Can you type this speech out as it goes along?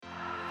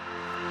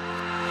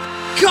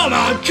Come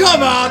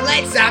on,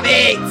 let's have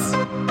it!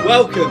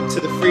 Welcome to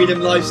the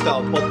Freedom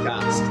Lifestyle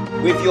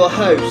Podcast with your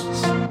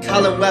hosts,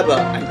 Callum Webber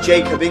and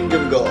Jacob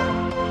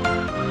Inghamgore.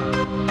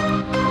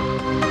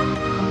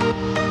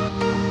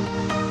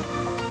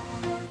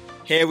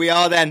 Here we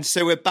are then.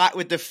 So we're back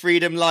with the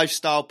Freedom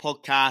Lifestyle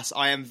Podcast.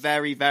 I am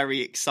very,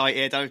 very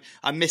excited.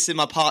 I'm missing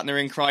my partner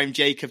in crime,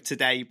 Jacob,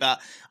 today,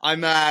 but I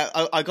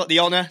got the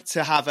honour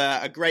to have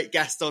a great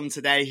guest on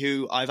today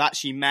who I've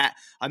actually met.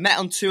 I met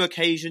on 2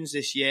 occasions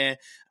this year.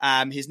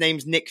 His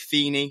name's Nick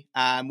Feeney.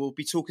 We'll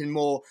be talking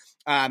more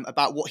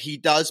about what he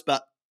does,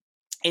 but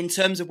in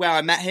terms of where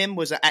I met him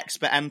was at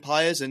Expert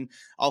Empires, and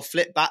I'll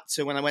flip back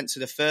to when I went to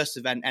the first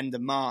event, end of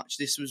March.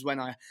 This was when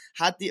I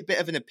had a bit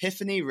of an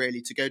epiphany,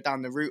 really, to go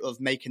down the route of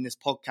making this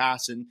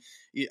podcast and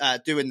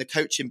doing the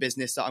coaching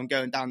business that I'm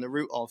going down the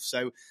route of.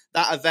 So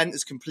that event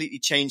has completely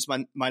changed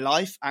my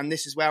life, and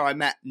this is where I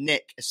met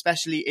Nick,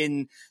 especially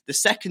in the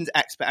second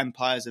Expert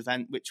Empires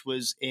event, which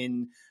was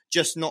in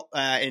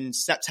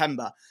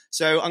September.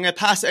 So I'm going to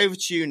pass it over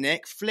to you,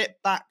 Nick.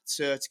 Flip back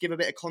to give a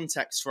bit of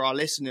context for our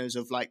listeners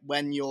of like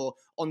when your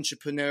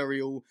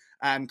entrepreneurial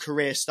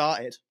career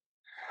started.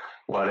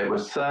 Well, it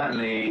was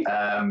certainly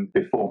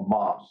before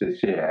March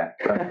this year,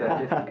 but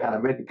it's kind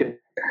of really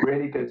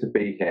good to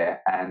be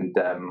here, and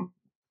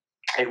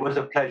it was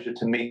a pleasure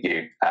to meet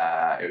you.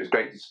 It was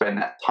great to spend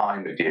that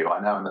time with you.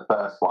 I know in the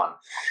first one,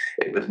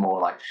 it was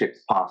more like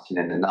ships passing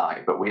in the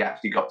night, but we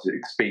actually got to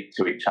speak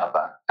to each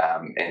other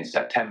in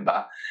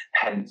September,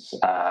 hence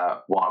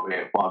why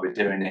we're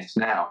doing this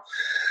now.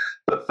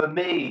 But for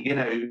me, you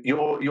know,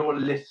 your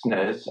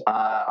listeners,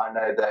 I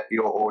know that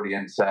your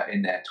audience are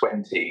in their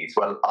 20s.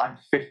 Well, I'm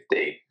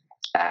 50,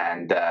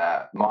 and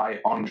my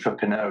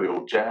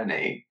entrepreneurial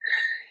journey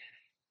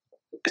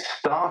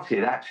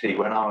started actually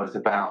when I was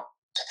about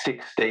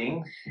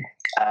 16.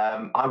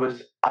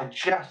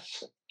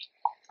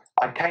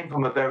 I came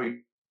from a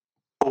very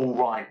all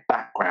right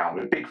background,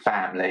 a big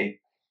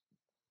family,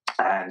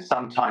 and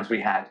sometimes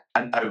we had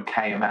an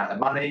okay amount of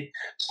money,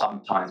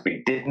 sometimes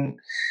we didn't.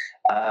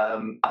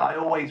 I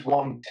always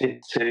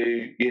wanted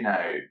to, you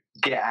know,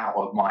 get out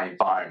of my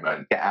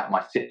environment, get out of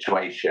my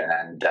situation,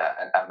 and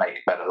make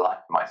a better life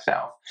for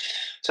myself.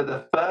 So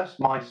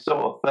my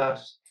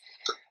first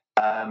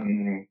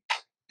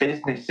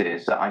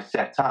businesses that I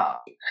set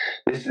up,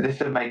 this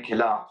will make you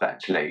laugh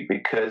actually,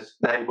 because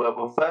they were,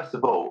 well, first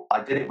of all,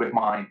 I did it with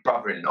my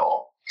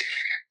brother-in-law,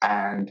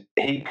 and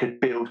he could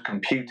build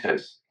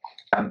computers.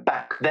 And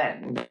back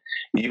then,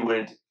 you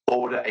would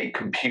order a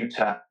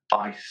computer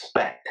by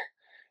spec.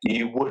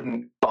 You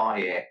wouldn't buy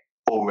it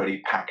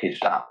already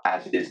packaged up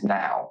as it is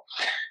now.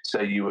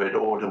 So you would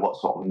order what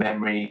sort of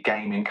memory,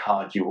 gaming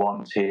card you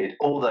wanted,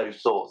 all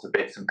those sorts of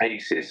bits and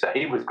pieces. So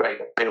he was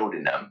great at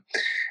building them,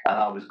 and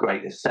I was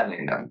great at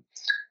selling them.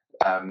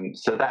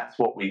 So that's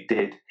what we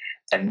did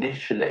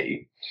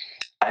initially.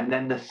 And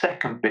then the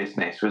second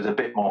business was a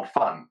bit more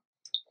fun.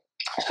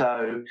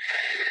 So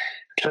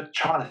just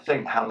trying to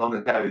think how long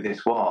ago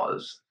this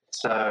was.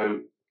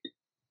 So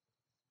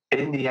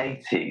in the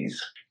 80s,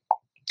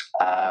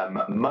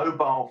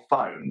 mobile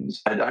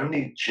phones had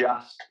only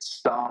just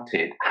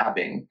started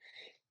having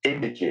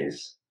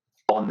images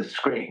on the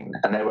screen,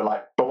 and they were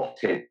like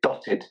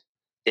dotted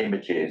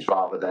images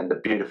rather than the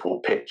beautiful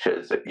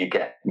pictures that you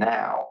get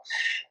now.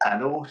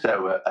 And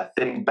also a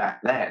thing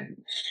back then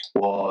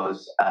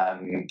was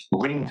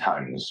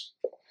ringtones,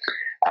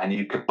 and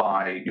you could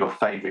buy your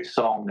favorite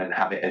song and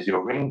have it as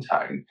your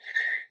ringtone.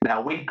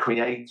 Now, we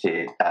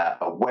created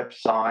a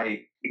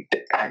website,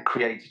 and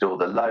created all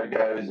the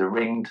logos, the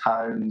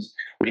ringtones.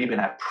 We even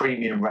had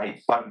premium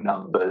rate phone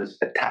numbers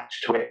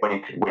attached to it where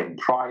you could win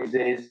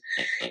prizes.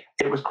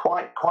 It was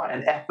quite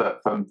an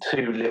effort from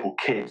 2 little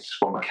kids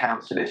from a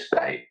council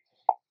estate.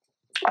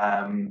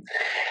 And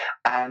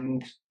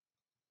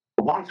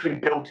once we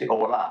built it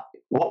all up,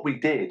 what we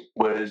did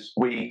was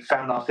we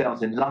found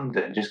ourselves in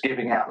London just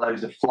giving out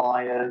loads of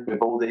flyers with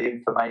all the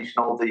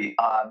information, all the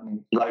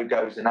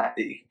logos and that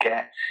you can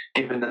get,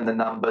 giving them the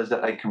numbers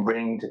that they can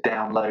ring to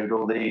download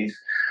all these.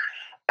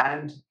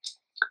 And,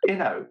 you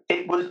know,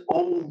 it was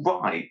all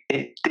right.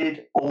 It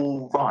did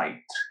all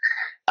right.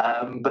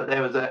 But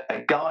there was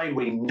a guy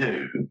we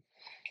knew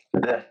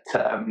that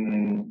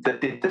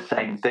did the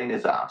same thing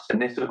as us,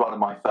 and this was one of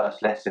my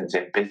first lessons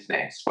in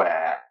business,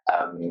 where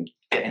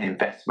getting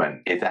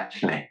investment is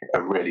actually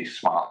a really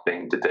smart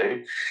thing to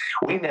do.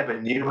 We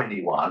never knew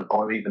anyone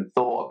or even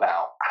thought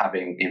about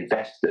having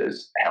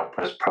investors help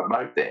us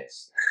promote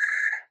this,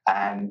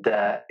 and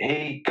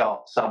he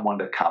got someone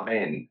to come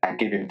in and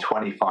give him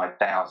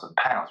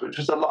 £25,000, which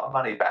was a lot of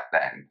money back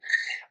then,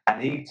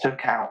 and he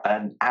took out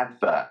an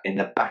advert in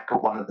the back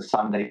of one of the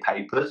Sunday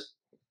papers.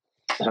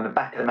 So on the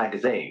back of the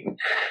magazine,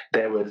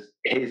 there was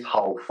his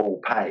whole full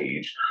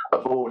page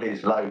of all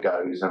his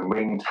logos and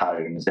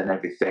ringtones and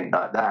everything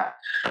like that.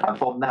 And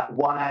from that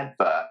one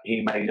advert,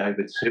 he made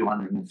over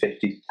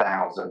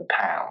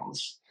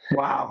 £250,000.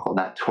 Wow! On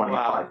that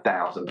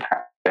 £25,000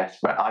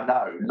 investment, I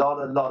know, a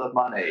lot of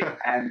money.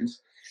 And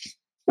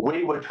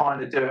we were trying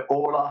to do it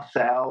all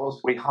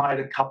ourselves. We hired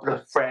a couple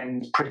of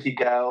friends, pretty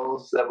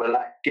girls, that were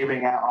like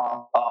giving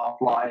out our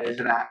flyers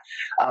and that.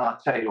 And I'll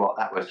tell you what,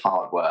 that was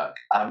hard work.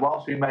 And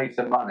whilst we made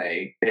some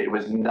money, it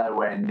was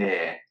nowhere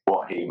near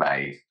what he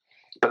made.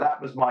 But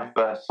that was my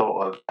first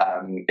sort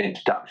of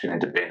introduction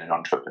into being an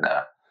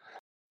entrepreneur.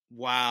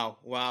 Wow.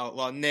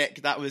 Well,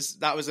 Nick, that was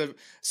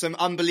some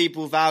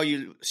unbelievable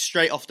value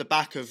straight off the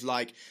back of,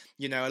 like,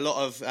 you know, a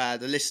lot of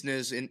the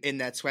listeners in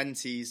their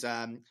 20s.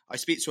 I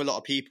speak to a lot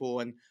of people,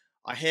 and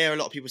I hear a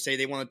lot of people say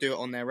they want to do it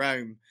on their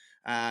own.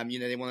 You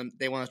know, they want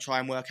to try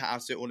and work out how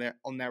to do it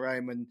on their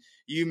own. And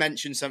you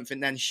mentioned something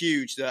then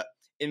huge, that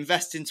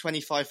investing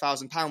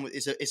 £25,000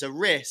 is a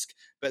risk,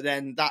 but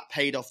then that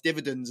paid off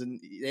dividends,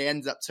 and they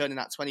ended up turning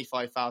that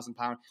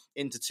 £25,000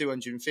 into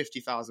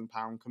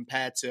 £250,000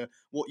 compared to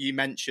what you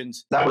mentioned.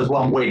 That was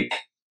 1 week.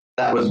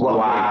 That was one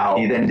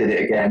week. He then did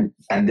it again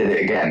and did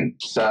it again.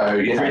 So,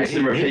 you know,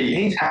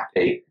 he's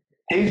happy.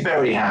 He's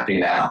very happy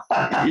now.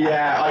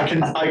 Yeah, I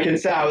can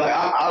tell. Like,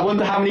 I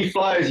wonder how many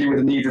flyers you would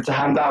have needed to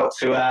hand out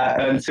to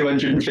earn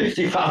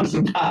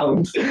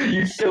 £250,000.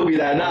 You'd still be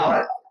there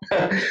now.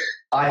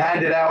 I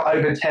handed out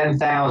over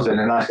 10,000,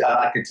 and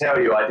I can tell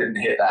you I didn't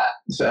hit that.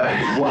 So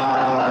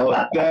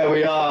wow, there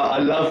we are. I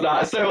love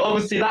that. So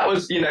obviously that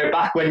was, you know,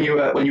 back when you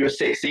were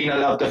 16. I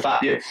love the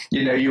fact that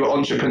you were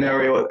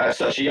entrepreneurial at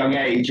such a young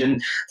age. And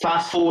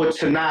fast forward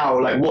to now,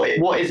 like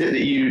what is it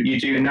that you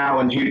do now,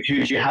 and who do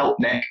you help,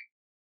 Nick?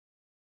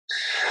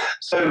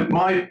 So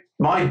my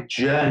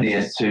journey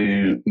as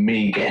to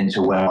me getting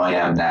to where I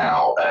am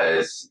now,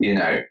 as you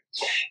know,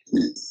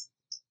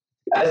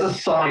 as a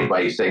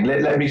sideways thing,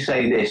 let me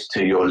say this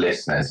to your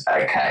listeners,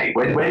 okay?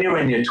 When you're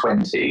in your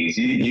 20s,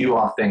 you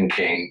are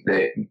thinking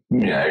that, you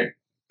know,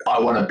 I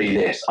want to be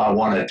this, I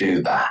want to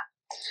do that,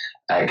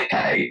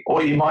 okay?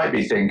 Or you might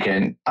be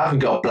thinking, I haven't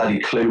got a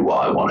bloody clue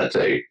what I want to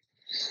do,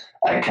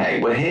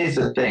 okay? Well, here's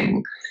the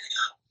thing.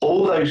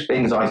 All those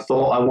things I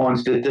thought I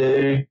wanted to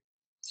do,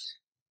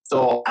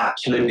 thought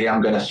absolutely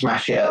I'm going to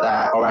smash it at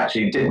that, or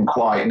actually didn't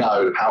quite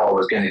know how I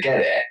was going to get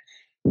it,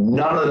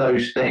 none of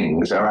those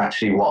things are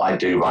actually what I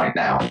do right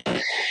now.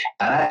 And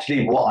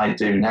actually what I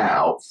do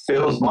now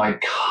fills my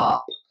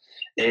cup.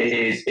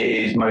 It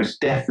is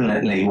most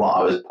definitely what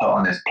I was put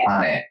on this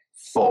planet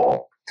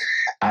for.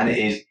 And it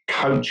is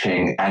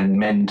coaching and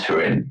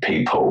mentoring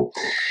people.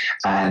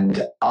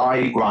 And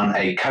I run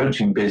a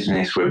coaching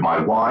business with my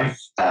wife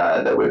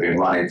that we've been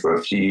running for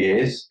a few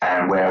years,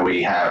 and where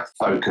we have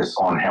focus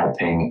on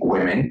helping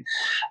women,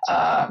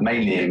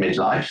 mainly in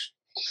midlife.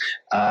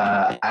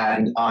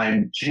 And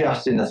I'm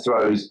just in the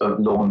throes of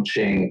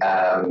launching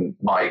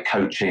my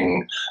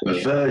coaching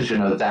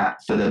version of that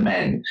for the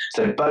men.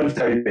 So both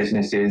those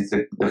businesses,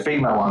 the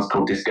female one's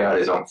called This Girl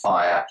Is On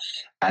Fire,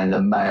 and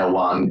the male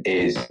one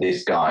is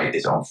This Guy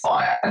Is On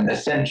Fire. And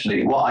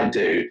essentially what I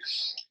do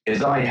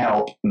is I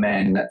help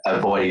men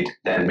avoid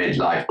their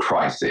midlife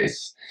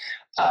crisis.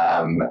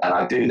 And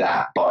I do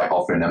that by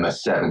offering them a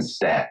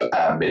 7-step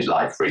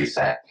midlife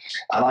reset.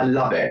 And I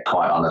love it,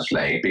 quite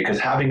honestly, because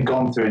having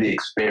gone through the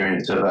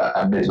experience of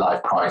a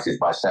midlife crisis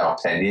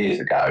myself 10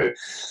 years ago,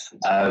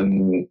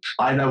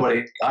 I know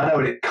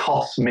what it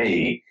cost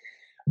me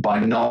by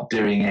not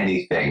doing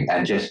anything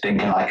and just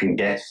thinking I can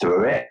get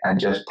through it and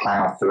just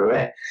plow through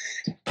it.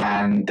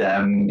 And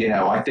you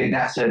know, I think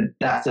that's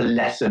a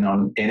lesson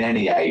in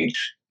any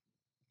age.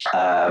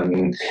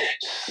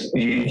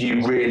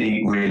 You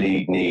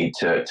really need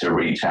to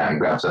reach out and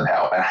grab some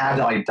help. And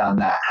had I done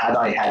that, had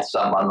I had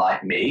someone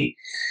like me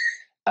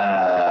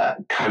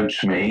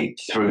coach me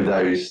through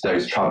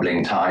those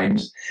troubling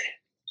times,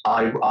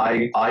 I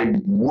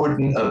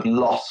wouldn't have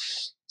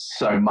lost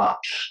so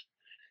much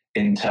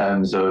in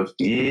terms of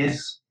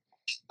years,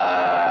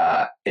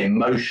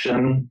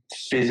 emotion,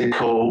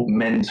 physical,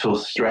 mental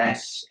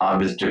stress. I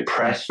was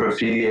depressed for a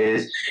few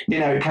years.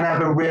 You know, it can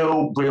have a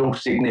real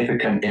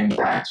significant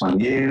impact on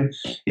you,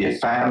 your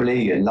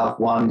family, your loved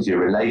ones, your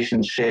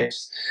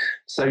relationships.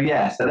 So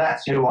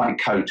that's who I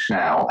coach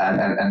now,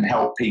 and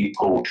help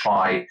people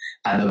try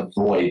and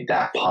avoid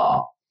that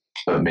part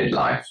of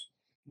midlife.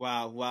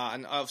 Wow.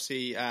 And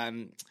obviously,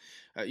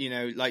 you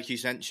know, like you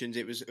mentioned,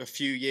 it was a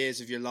few years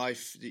of your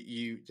life that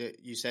you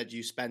said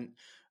you spent,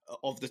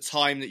 of the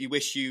time that you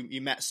wish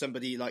you met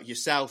somebody like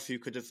yourself who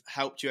could have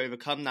helped you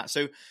overcome that.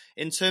 So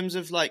in terms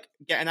of like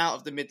getting out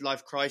of the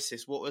midlife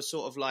crisis, what was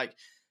sort of like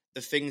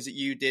the things that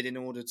you did in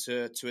order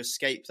to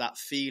escape that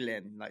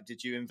feeling? Like,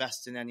 did you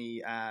invest in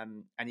any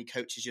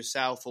coaches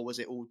yourself, or was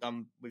it all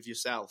done with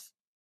yourself?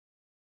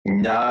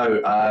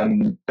 No,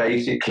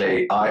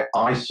 basically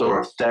I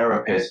saw a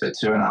therapist for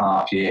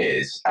 2.5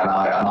 years, and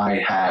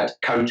I had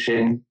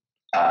coaching.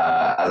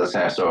 As I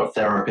say, I saw a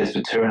therapist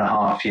for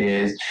 2.5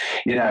 years.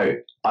 You know,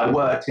 I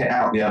worked it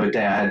out the other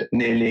day. I had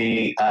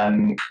nearly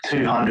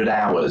 200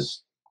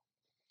 hours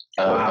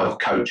of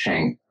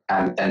coaching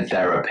and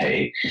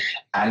therapy.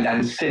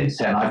 And since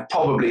then, I've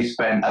probably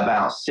spent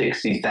about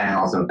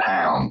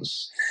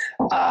 £60,000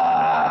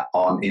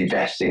 on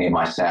investing in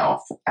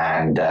myself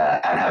and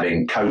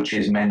having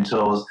coaches,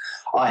 mentors.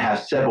 I have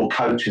several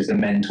coaches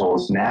and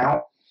mentors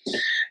now.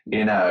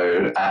 And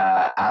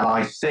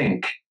I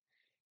think,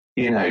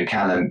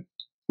 Callum,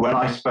 when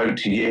I spoke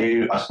to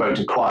you, I spoke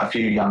to quite a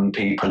few young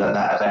people at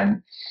that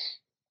event.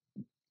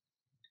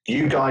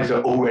 You guys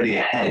are already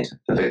ahead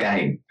of the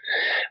game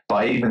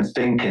by even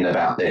thinking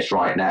about this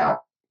right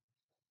now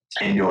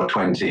in your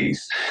 20s.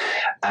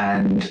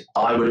 And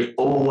I would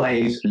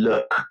always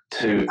look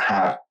to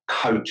have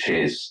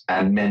coaches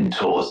and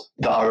mentors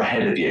that are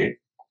ahead of you.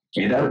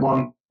 You don't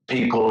want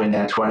people in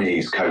their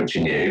 20s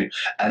coaching you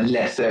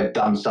unless they've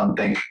done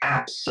something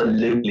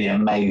absolutely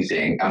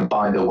amazing. And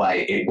by the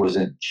way, it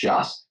wasn't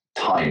just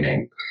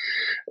timing,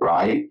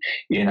 right?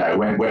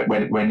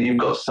 When you've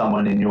got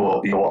someone in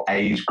your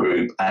age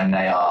group and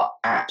they are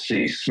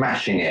absolutely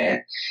smashing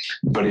it,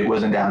 but it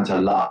wasn't down to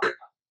luck,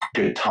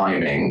 good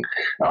timing,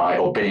 right,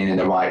 or being in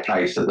the right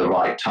place at the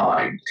right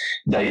time.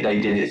 They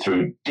did it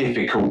through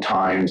difficult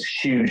times,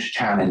 huge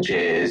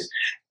challenges,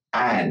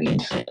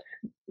 and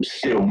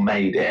still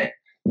made it.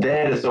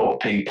 They're the sort of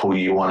people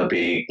you want to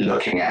be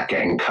looking at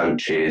getting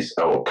coaches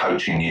or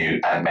coaching you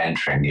and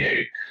mentoring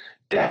you.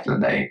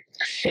 Definitely.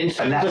 And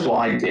that's what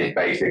I did,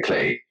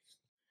 basically.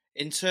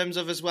 In terms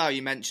of as well,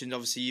 you mentioned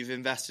obviously you've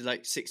invested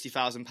like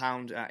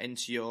 £60,000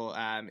 into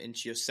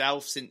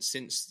yourself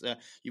since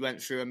you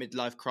went through a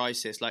midlife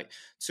crisis. Like,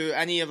 to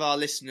any of our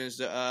listeners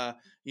that are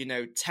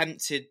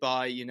tempted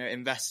by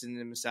investing in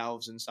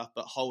themselves and stuff,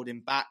 but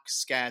holding back,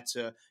 scared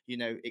to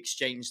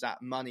exchange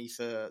that money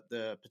for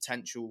the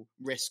potential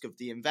risk of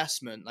the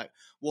investment. Like,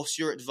 what's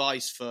your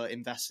advice for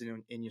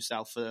investing in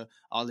yourself for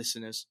our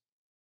listeners?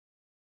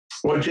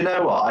 Well, do you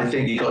know what? I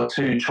think you've got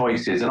two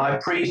choices, and I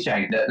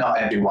appreciate that not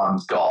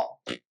everyone's got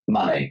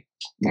money,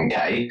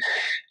 okay?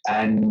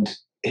 And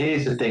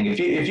here's the thing, if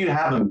you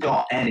haven't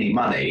got any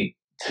money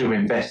to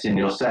invest in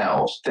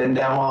yourselves, then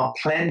there are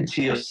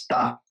plenty of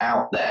stuff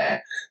out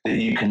there that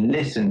you can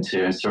listen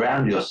to and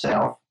surround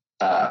yourself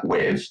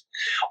with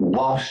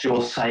whilst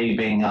you're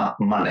saving up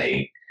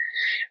money.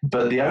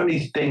 But the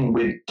only thing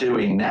with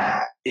doing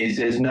that is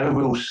there's no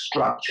real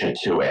structure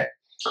to it.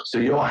 So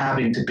you're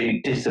having to be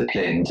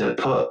disciplined to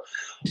put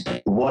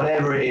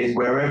whatever it is,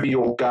 wherever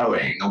you're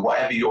going and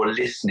whatever you're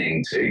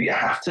listening to, you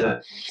have to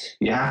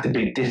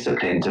be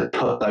disciplined to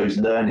put those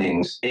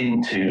learnings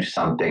into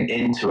something,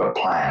 into a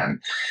plan.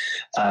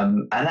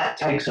 And that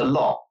takes a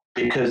lot,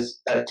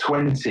 because at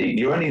 20,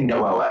 you only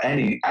know, well, at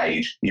any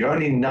age, you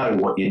only know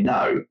what you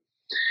know.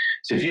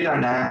 So if you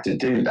don't have to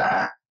do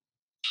that,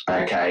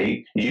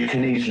 okay, you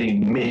can easily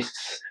miss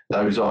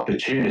those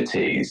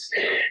opportunities.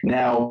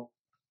 Now,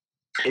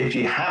 if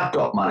you have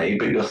got money,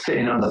 but you're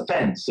sitting on the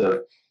fence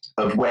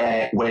of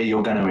where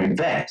you're going to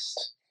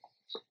invest,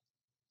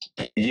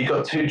 you've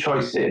got two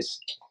choices.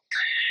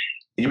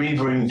 You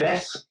either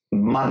invest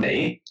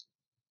money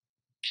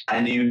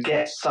and you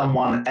get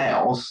someone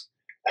else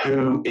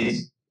who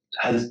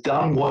has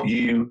done what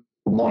you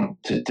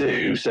want to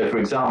do. So, for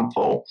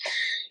example,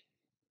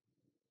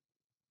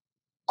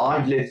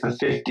 I've lived for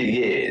 50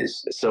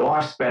 years, so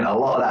I've spent a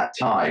lot of that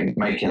time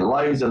making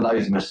loads and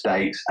loads of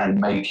mistakes and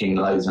making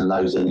loads and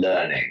loads of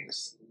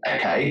learnings,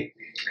 okay?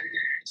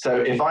 So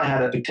if I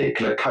had a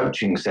particular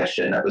coaching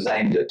session that was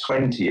aimed at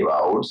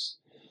 20-year-olds,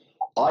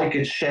 I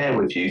could share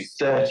with you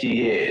 30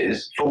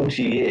 years,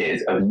 40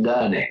 years of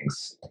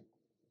learnings,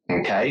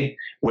 okay,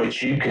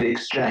 which you could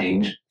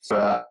exchange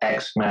for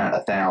X amount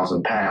of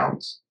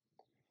 £1,000.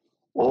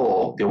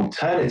 Or the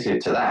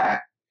alternative to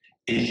that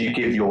is you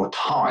give your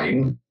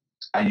time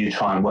and you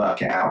try and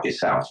work it out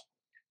yourself.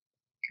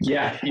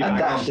 Yeah. And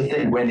that's the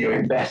thing when you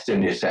invest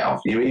in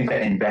yourself. You either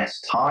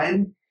invest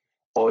time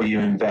or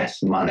you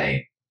invest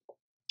money.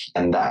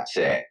 And that's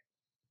it.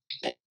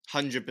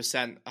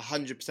 100%.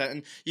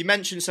 And you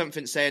mentioned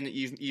something saying that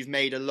you've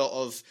made a lot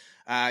of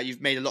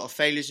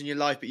failures in your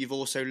life, but you've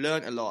also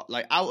learned a lot.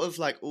 Like, out of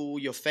like all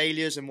your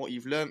failures and what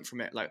you've learned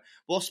from it, like,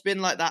 what's been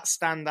like that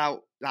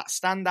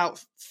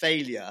standout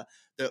failure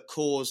that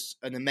caused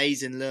an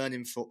amazing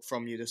learning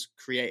from you that's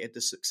created the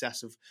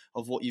success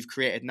of what you've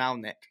created now,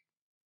 Nick?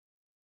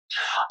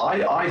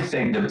 I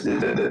think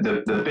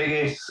the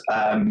biggest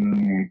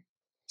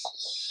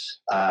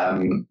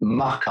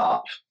muck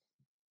up,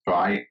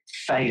 right,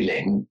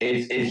 failing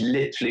is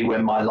literally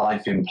when my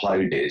life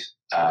imploded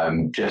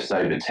just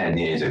over 10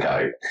 years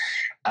ago.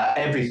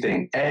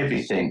 Everything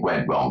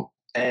went wrong,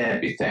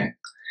 everything.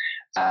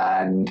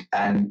 And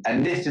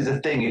this is the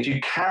thing, if you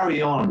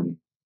carry on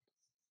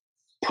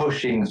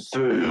pushing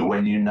through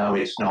when you know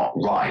it's not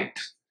right,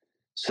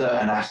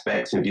 certain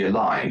aspects of your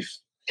life,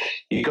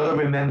 you've got to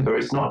remember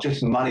it's not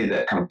just money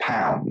that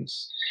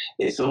compounds.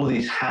 It's all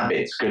these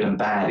habits, good and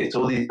bad. It's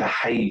all these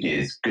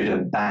behaviors, good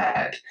and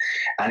bad.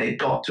 And it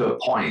got to a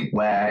point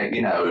where,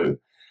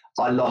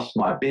 I lost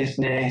my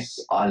business,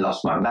 I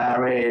lost my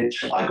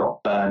marriage, I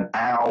got burnt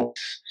out.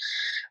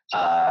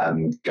 I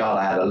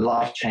had a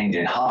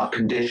life-changing heart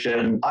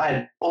condition. I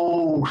had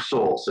all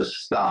sorts of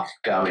stuff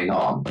going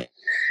on.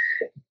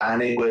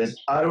 And it was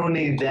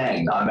only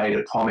then I made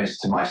a promise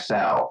to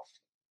myself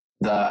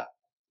that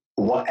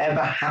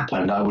whatever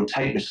happened, I would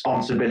take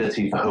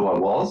responsibility for who I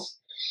was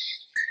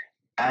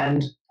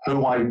and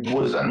who I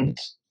wasn't,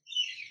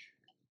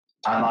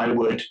 and I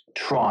would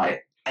try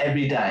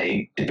every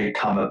day to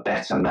become a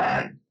better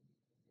man.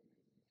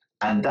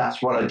 And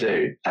that's what I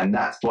do. And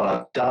that's what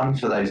I've done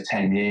for those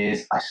 10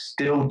 years. I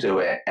still do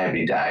it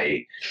every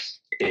day,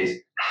 is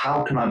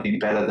how can I be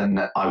better than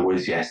I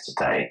was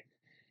yesterday?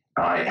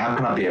 Right? How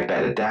can I be a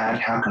better dad?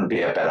 How can I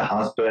be a better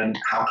husband?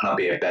 How can I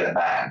be a better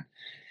man?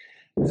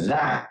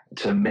 That,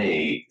 to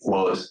me,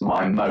 was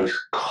my most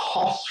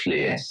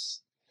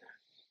costliest,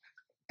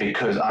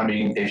 because, I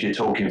mean, if you're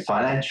talking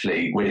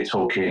financially, we're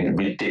talking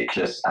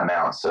ridiculous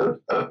amounts of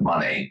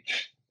money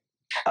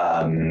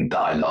that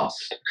I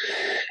lost.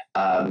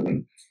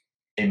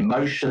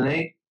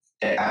 Emotionally,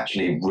 it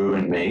actually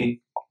ruined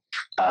me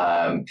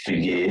for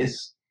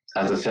years.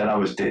 As I said, I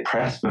was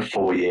depressed for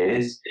 4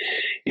 years.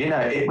 You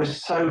know, it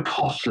was so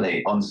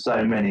costly on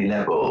so many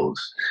levels.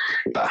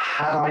 But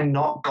had I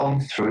not gone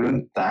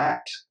through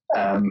that,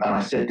 and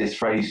I said this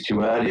phrase to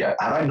you earlier,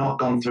 had I not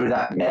gone through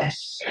that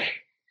mess,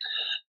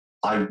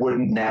 I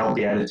wouldn't now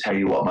be able to tell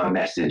you what my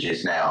message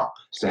is now,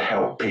 to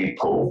help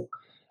people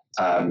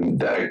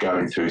that are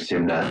going through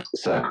similar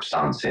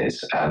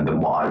circumstances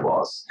than what I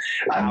was.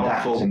 And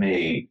Powerful. that, to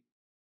me,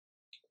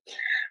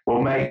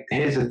 well, mate,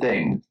 here's the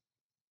thing.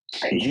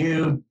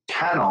 You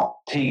cannot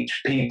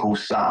teach people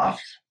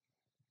stuff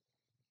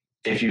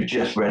if you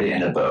just read it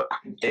in a book.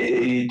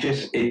 You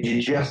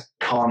just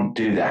can't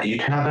do that. You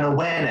can have an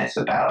awareness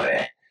about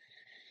it,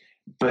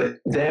 but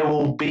there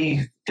will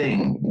be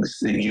things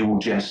that you will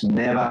just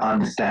never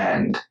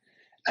understand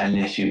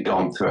unless you've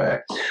gone through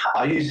it.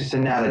 I use this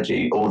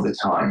analogy all the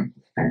time.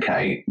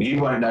 Okay,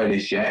 you won't know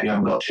this yet. You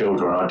haven't got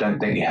children. I don't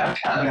think you have,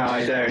 Callum. No,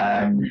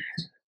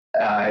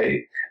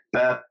 I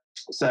don't.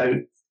 So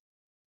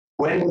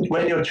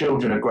when your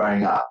children are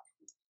growing up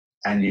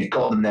and you've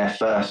got them their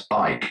first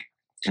bike,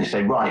 and you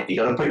say, right, you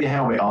got to put your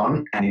helmet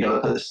on and you got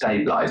to put the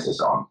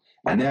stabilizers on,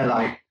 and they're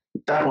like,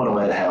 don't want to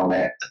wear the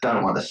helmet,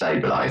 don't want the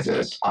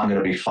stabilizers, I'm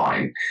going to be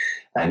fine.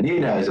 And you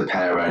know, as a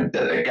parent,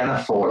 that they're going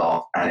to fall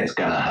off and it's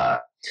going to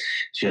hurt.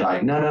 So you're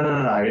like,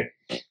 no.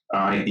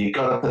 You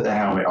got to put the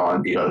helmet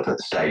on, you got to put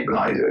the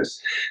stabilizers.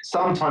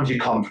 Sometimes you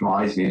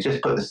compromise and you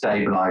just put the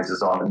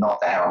stabilizers on and not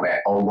the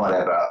helmet, or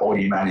whatever, or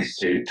you manage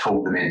to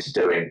talk them into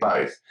doing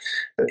both.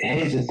 But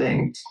here's the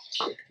thing.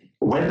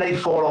 When they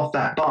fall off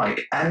that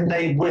bike, and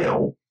they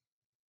will,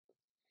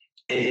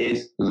 it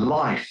is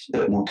life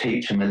that will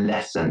teach them a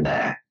lesson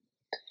there.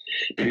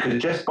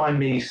 Because just by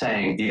me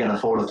saying you're going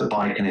to fall off the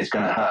bike and it's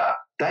going to hurt,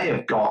 they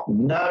have got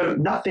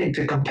nothing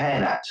to compare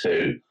that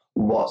to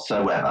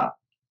whatsoever,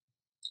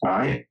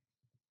 right?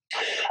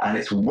 And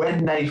it's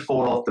when they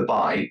fall off the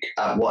bike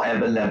at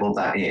whatever level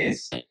that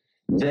is,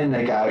 then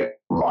they go,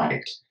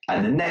 right.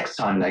 And the next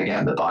time they get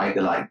on the bike,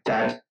 they're like,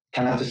 Dad,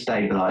 can I have the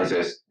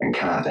stabilizers and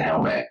can I have the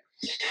helmet?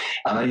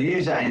 And I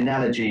use that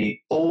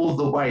analogy all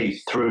the way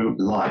through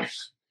life,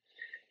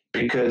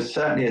 because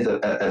certainly as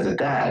a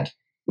dad,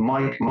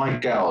 my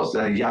girls,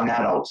 they're young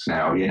adults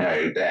now, you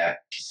know, they're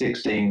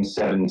 16,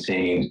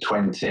 17,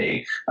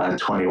 20, and a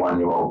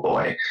 21-year-old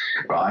boy,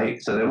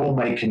 right? So they're all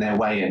making their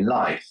way in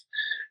life,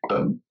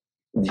 but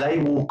they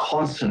will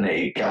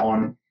constantly get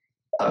on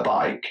a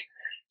bike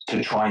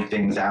to try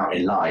things out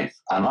in life.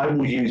 And I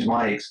will use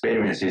my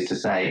experiences to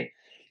say,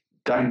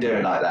 don't do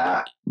it like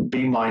that.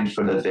 Be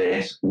mindful of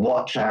this.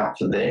 Watch out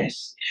for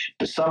this.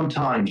 But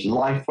sometimes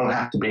life will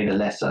have to be the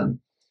lesson.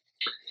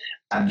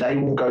 And they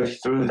will go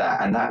through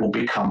that, and that will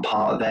become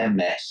part of their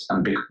mess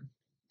and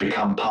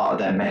become part of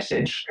their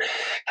message.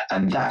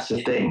 And that's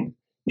the thing.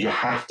 You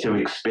have to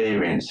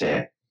experience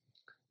it.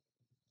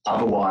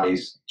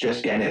 Otherwise,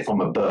 just getting it from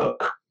a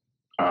book,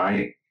 all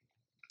right?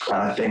 And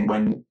I think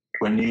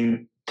when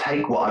you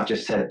take what I've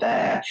just said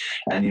there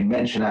and you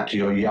mention that to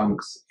your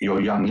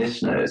young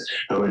listeners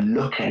who are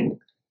looking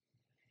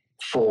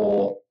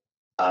for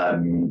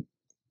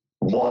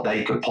what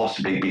they could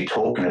possibly be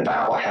talking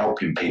about or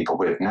helping people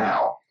with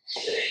now.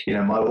 You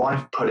know, my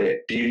wife put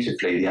it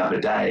beautifully the other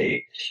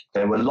day.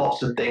 There were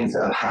lots of things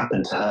that have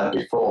happened to her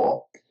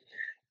before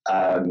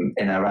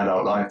in her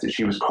adult life that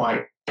she was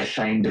quite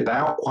ashamed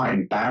about, quite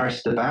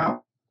embarrassed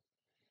about.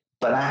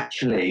 But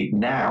actually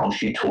now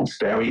she talks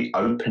very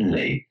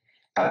openly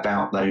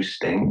about those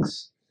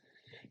things,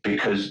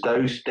 because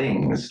those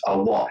things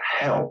are what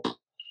help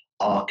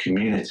our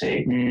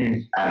community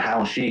and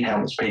how she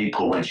helps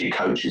people when she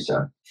coaches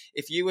them.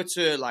 If you were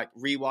to like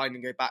rewind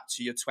and go back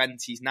to your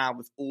 20s now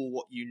with all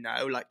what you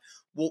know, like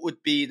what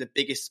would be the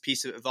biggest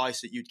piece of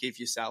advice that you'd give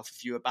yourself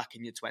if you were back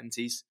in your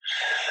 20s?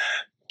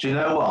 Do you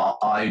know what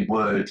I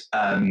would,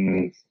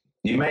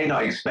 you may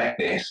not expect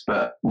this,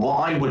 but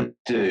what I would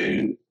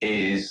do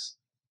is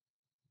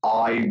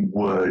I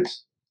would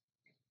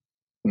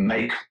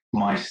make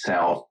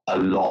myself a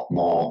lot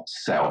more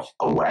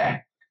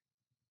self-aware.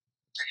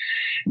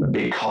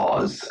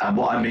 Because, and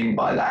what I mean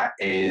by that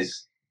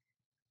is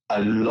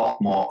a lot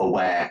more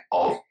aware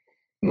of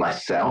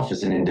myself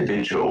as an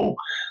individual,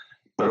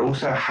 but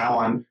also how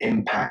I'm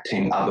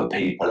impacting other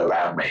people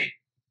around me,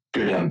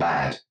 good and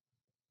bad.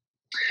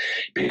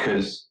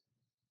 Because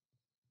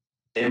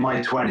in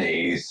my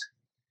 20s,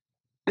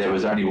 there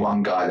was only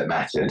one guy that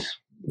mattered,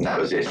 and that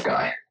was this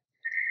guy.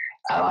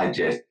 and I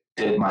just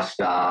did my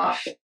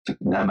stuff,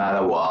 no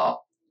matter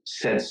what,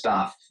 said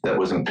stuff that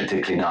wasn't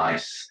particularly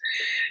nice,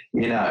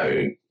 you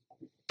know,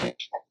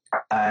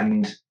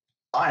 and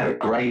I had a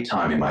great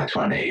time in my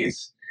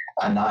 20s,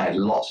 and I had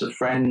lots of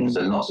friends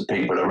and lots of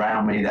people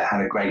around me that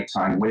had a great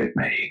time with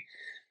me.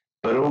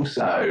 But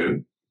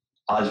also,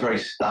 I was very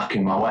stuck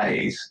in my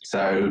ways.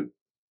 So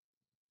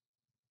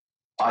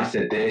I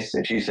said this,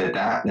 if you said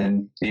that,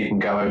 then you can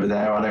go over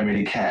there. I don't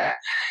really care.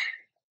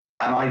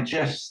 And I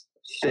just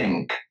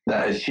think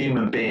that as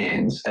human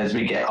beings, as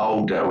we get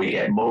older, we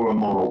get more and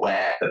more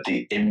aware of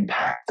the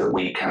impact that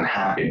we can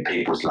have in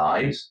people's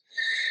lives.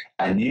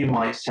 And you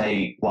might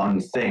say one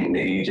thing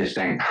that you just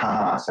think,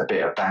 it's a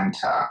bit of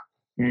banter.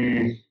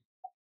 And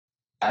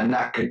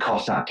that could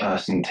cost that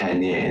person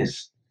 10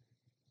 years.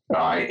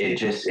 Right, it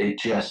just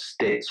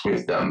sticks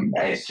with them.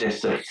 It's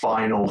just a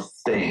final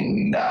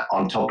thing that,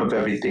 on top of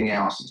everything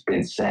else that's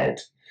been said.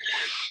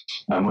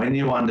 And when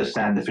you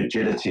understand the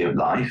fragility of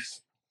life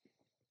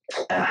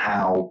and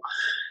how,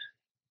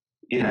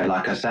 you know,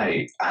 like I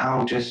say,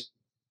 how just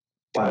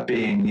by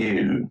being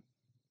you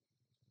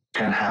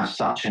can have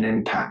such an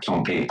impact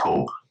on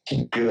people,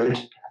 good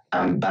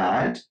and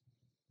bad.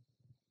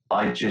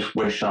 I just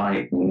wish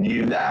I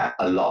knew that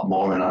a lot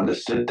more and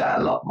understood that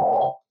a lot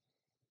more.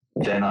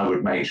 Then I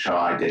would make sure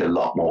I did a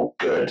lot more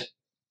good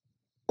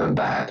than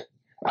bad.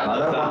 And I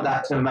don't want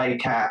that to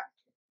make it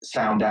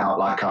sound out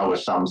like I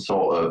was some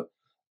sort of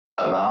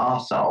an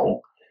arsehole.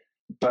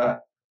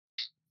 But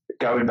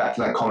going back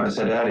to that comment I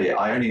said earlier,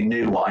 I only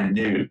knew what I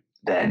knew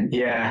then.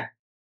 Yeah.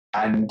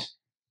 And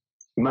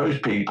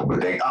most people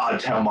would think, I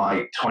tell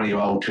my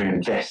 20-year-old to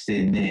invest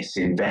in this,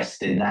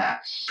 invest in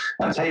that.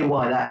 I'll tell you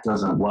why that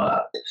doesn't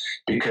work.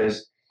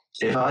 Because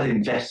if I'd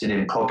invested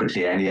in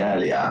property any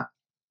earlier,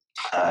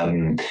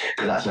 because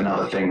that's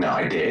another thing that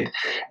I did,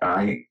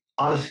 right?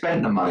 I'd have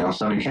spent the money on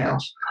something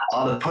else.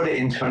 I'd have put it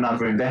into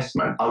another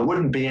investment. I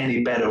wouldn't be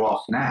any better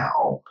off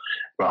now,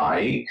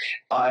 right?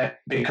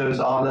 Because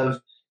I'd have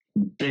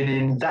been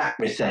in that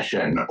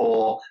recession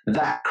or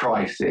that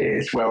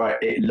crisis where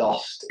it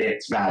lost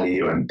its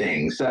value and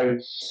things. So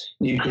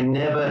you can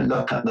never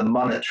look at the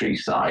monetary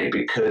side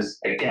because,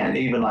 again,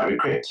 even like with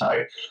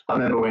crypto, I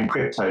remember when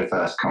crypto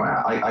first came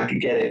out, I could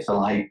get it for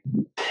like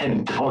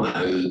 $10,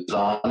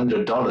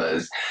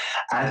 $100,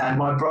 and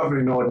my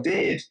brother-in-law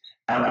did,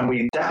 and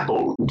we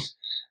dabbled,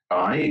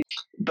 right?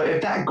 But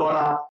if that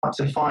got up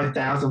to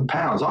 £5,000,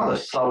 I'd have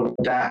sold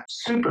that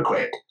super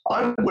quick.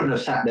 I wouldn't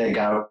have sat there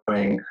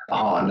going,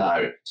 oh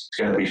no, it's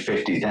going to be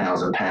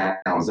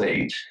 £50,000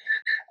 each.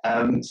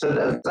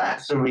 So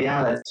that's the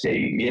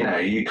reality. You know,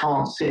 you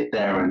can't sit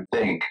there and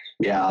think,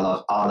 yeah,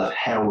 I'll have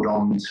held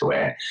on to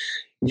it.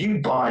 You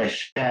buy a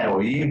share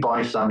or you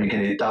buy something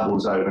and it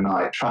doubles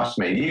overnight. Trust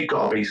me, you've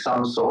got to be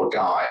some sort of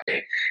guy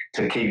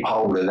to keep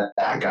hold of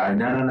that going,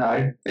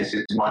 no, this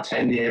is my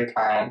 10-year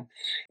plan.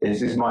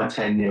 This is my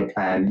 10-year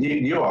plan.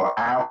 You are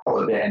out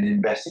of it and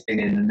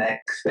investing in the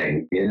next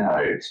thing, you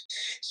know.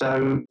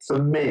 So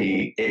for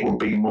me, it will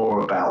be more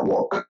about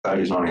what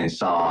goes on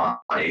inside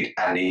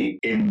and the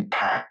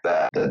impact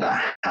that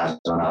has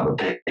on other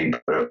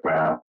people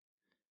around.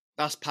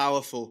 That's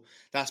powerful.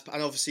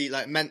 And obviously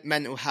like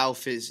mental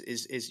health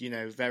is you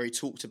know very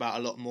talked about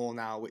a lot more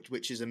now,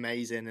 which is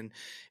amazing. And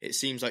it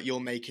seems like you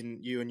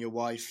and your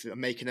wife are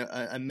making an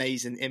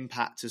amazing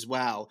impact as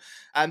well.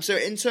 So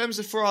in terms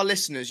of for our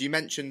listeners, you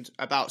mentioned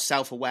about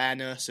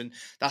self-awareness, and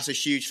that's a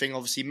huge thing.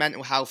 Obviously,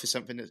 mental health is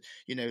something that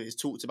you know is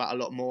talked about a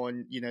lot more,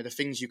 and you know the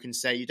things you can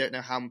say, you don't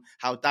know how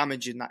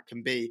damaging that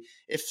can be.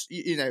 If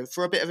you know,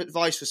 for a bit of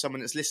advice for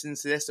someone that's listening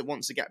to this that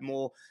wants to get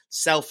more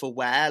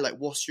self-aware, like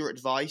what's your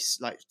advice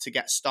like to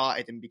get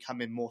started in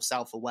becoming more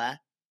self-aware?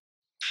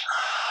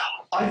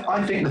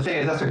 I think the thing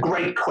is, that's a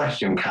great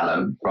question,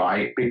 Callum,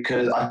 right?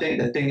 Because I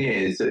think the thing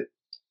is that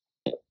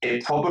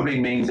it probably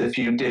means a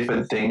few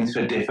different things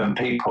for different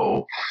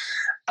people.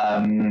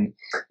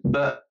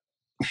 But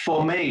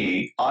for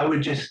me, I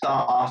would just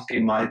start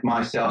asking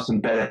myself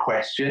some better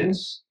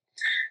questions.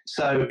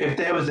 So if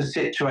there was a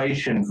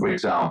situation, for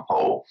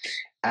example,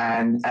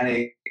 and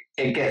it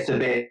gets a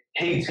bit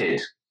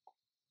heated,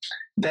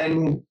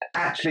 then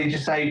actually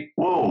just say,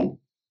 whoa,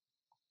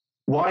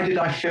 why did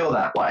I feel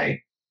that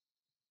way?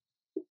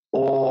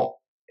 Or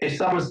if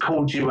someone's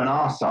called you an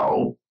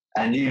arsehole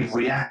and you've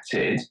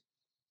reacted,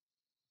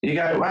 you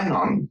go, hang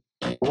on,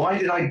 why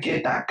did I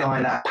give that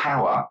guy that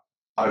power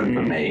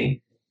over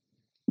me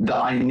that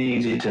I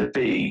needed to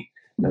be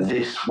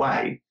this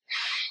way?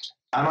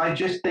 And I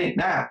just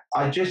think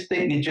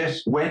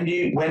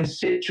when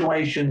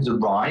situations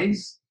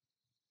arise,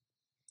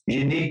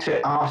 you need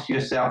to ask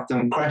yourself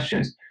some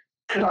questions.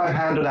 Could I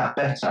handle that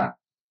better?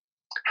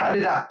 How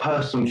did that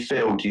person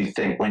feel, do you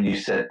think, when you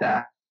said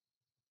that?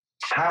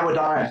 How would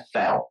I have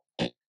felt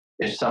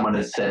if someone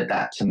had said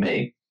that to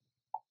me?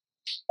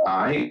 All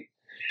right?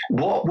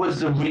 What was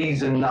the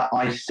reason that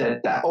I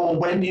said that? Or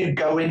when you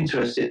go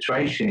into a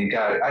situation, you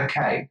go,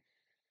 okay,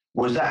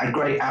 was that a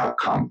great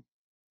outcome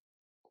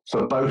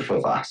for both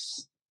of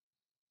us?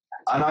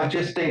 And I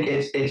just think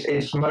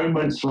it's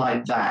moments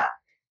like that,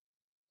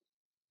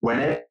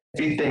 whenever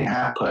everything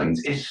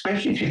happens,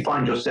 especially if you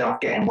find yourself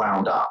getting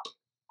wound up.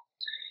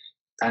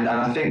 And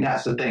I think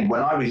that's the thing.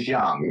 When I was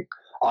young,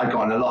 I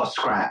got in a lot of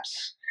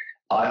scraps.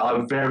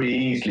 I very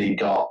easily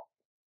got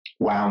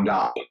wound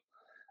up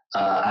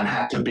and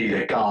had to be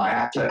the guy,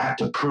 had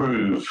to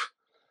prove,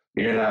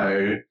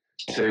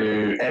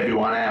 to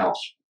everyone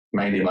else,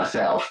 mainly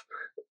myself,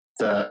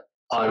 that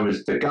I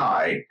was the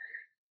guy.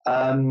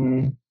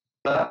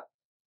 But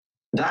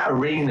that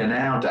arena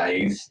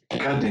nowadays,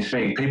 goodness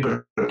me,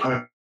 people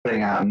are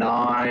putting out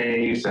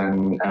knives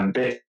and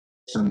bits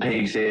and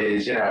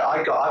pieces.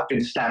 I've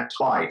been stabbed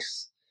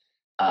twice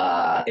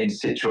in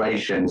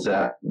situations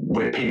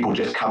with people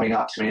just coming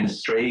up to me in the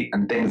street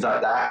and things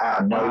like that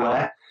out of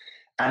nowhere.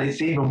 And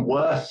it's even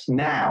worse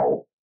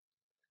now.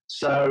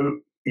 So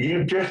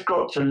you've just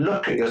got to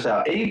look at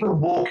yourself.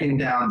 Even walking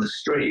down the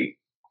street,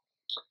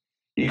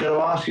 you've got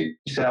to ask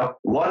yourself,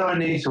 why do I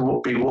need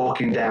to be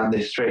walking down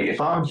this street?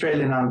 If I'm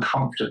feeling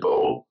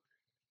uncomfortable,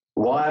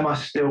 why am I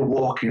still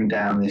walking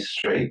down this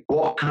street?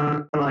 What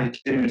can I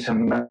do to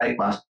make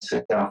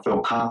myself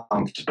feel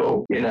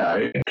comfortable?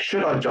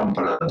 Should I jump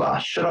on a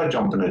bus? Should I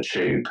jump on a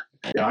tube?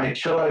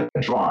 Should I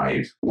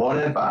drive?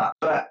 Whatever.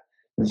 But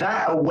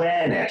that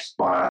awareness,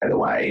 by the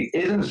way,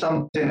 isn't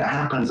something that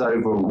happens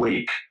over a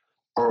week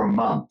or a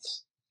month.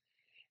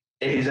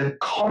 It is a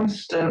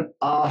constant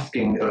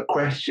asking of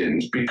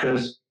questions,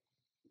 because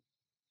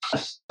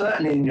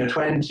certainly in your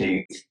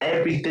 20s,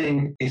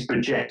 everything is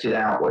projected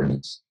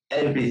outwards.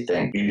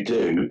 Everything you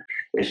do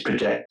is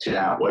projected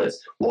outwards.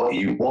 What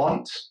you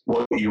want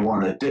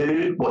to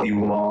do, what you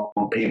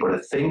want people to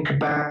think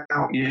about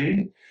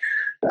you.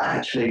 But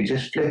actually,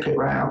 just flip it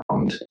round.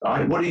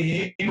 Right? What do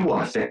you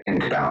want to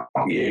think about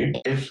you?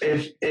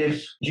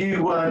 If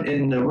you weren't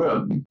in the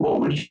room,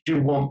 what would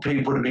you want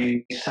people to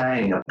be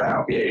saying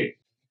about you?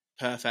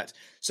 Perfect.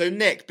 So,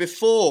 Nick,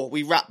 before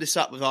we wrap this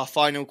up with our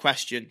final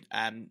question,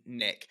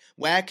 Nick,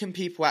 where can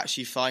people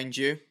actually find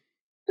you?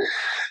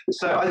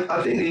 So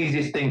I think the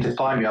easiest thing to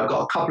find me, I've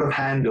got a couple of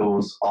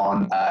handles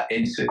on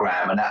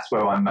Instagram, and that's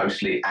where I'm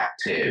mostly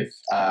active.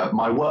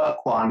 My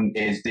work one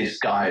is This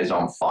Guy Is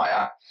On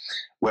Fire.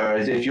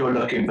 Whereas if you're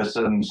looking for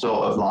some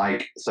sort of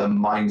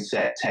some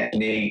mindset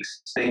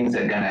techniques, things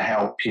that are going to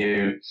help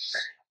you,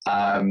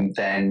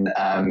 then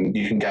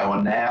you can go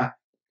on there.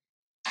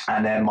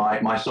 And then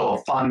my sort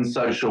of fun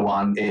social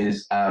one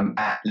is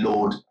at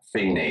Lord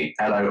Feeney,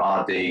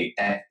 LORDFEENEY.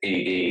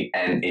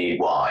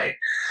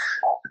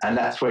 And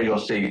that's where you'll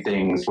see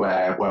things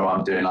where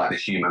I'm doing the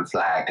human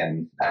flag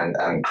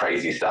and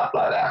crazy stuff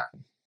like that.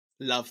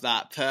 Love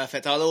that.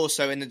 Perfect. I'll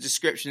also, in the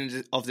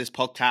description of this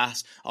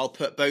podcast, I'll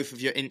put both of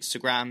your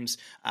Instagrams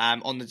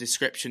on the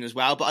description as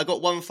well. But I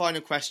got one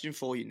final question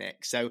for you,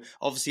 Nick. So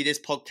obviously this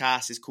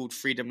podcast is called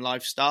Freedom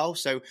Lifestyle.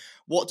 So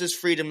what does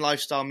freedom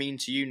lifestyle mean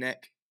to you,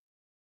 Nick?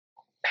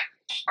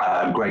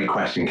 Great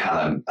question,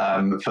 Callum.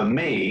 For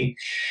me,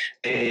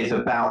 it is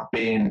about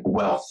being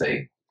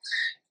wealthy.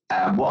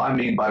 What I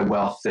mean by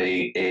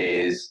wealthy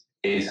is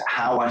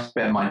how I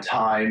spend my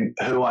time,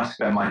 who I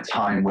spend my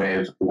time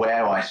with,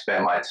 where I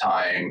spend my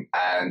time,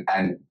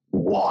 and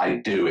what I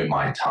do in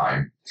my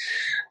time.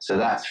 So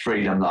that's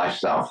freedom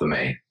lifestyle for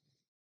me.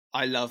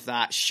 I love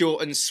that.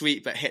 Short and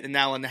sweet, but hit the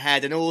nail on the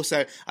head. And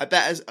also, I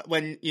bet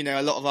when,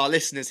 a lot of our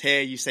listeners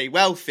hear you say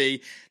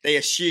wealthy, they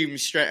assume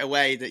straight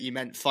away that you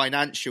meant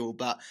financial.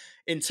 But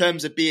in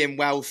terms of being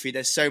wealthy,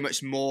 there's so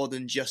much more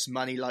than just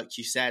money, like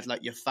you said,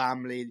 like your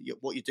family,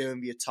 what you're doing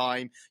with your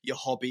time, your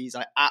hobbies.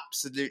 I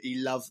absolutely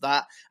love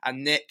that.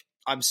 And Nick,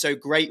 I'm so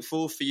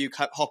grateful for you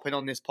hopping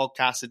on this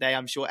podcast today.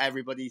 I'm sure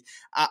everybody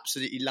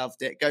absolutely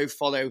loved it. Go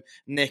follow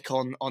Nick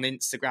on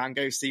Instagram.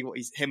 Go see what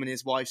him and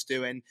his wife's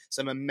doing.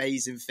 Some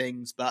amazing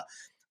things. But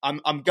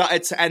I'm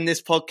gutted to end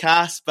this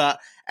podcast.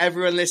 But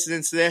everyone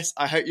listening to this,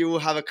 I hope you all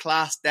have a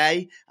class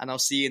day, and I'll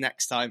see you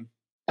next time.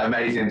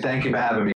 Amazing. Thank you for having me.